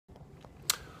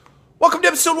Welcome to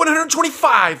episode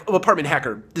 125 of Apartment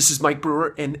Hacker. This is Mike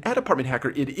Brewer, and at Apartment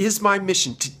Hacker, it is my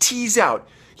mission to tease out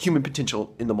human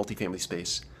potential in the multifamily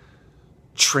space.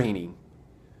 Training.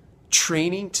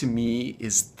 Training to me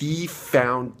is the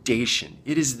foundation.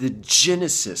 It is the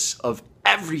genesis of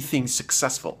everything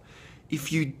successful.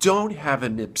 If you don't have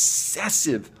an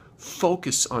obsessive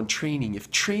focus on training,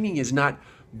 if training is not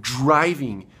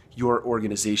driving your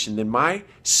organization, then my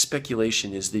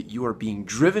speculation is that you are being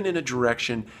driven in a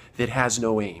direction that has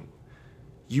no aim.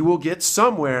 You will get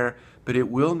somewhere, but it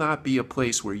will not be a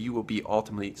place where you will be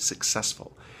ultimately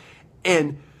successful.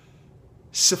 And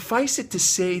suffice it to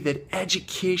say that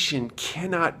education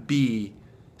cannot be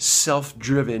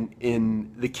self-driven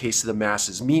in the case of the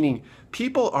masses, meaning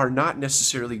people are not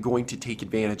necessarily going to take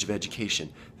advantage of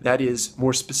education. That is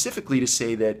more specifically to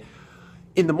say that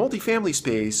in the multifamily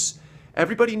space,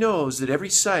 everybody knows that every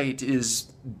site is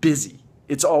busy.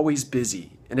 It's always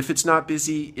busy. And if it's not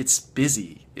busy, it's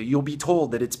busy. You'll be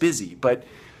told that it's busy. But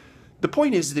the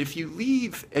point is that if you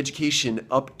leave education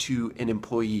up to an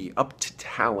employee, up to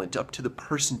talent, up to the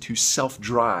person to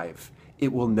self-drive,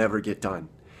 it will never get done.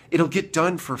 It'll get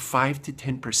done for 5 to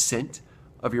 10%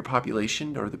 of your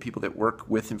population or the people that work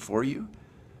with and for you.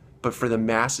 But for the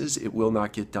masses, it will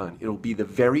not get done. It'll be the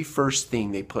very first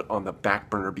thing they put on the back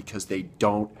burner because they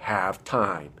don't have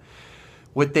time.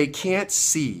 What they can't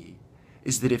see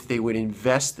is that if they would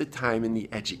invest the time in the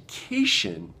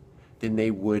education, then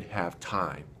they would have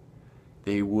time.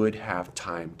 They would have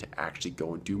time to actually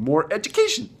go and do more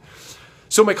education.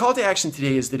 So my call to action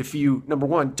today is that if you, number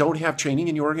one, don't have training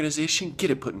in your organization,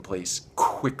 get it put in place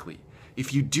quickly.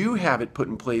 If you do have it put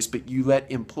in place, but you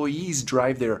let employees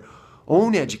drive their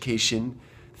own education,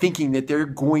 thinking that they're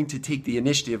going to take the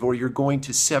initiative, or you're going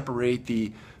to separate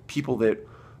the people that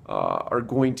are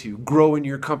going to grow in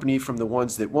your company from the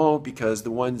ones that won't, because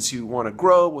the ones who want to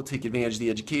grow will take advantage of the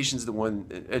education, the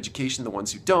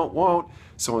ones who don't won't,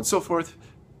 so on and so forth.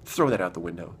 Throw that out the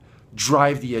window.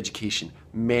 Drive the education.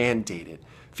 Mandate it.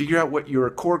 Figure out what your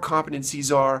core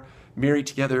competencies are, marry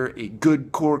together a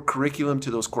good core curriculum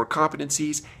to those core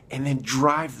competencies, and then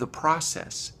drive the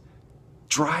process.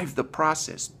 Drive the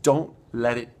process. Don't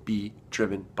let it be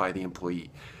driven by the employee.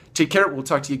 Take care. We'll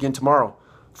talk to you again tomorrow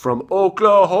from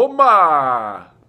Oklahoma.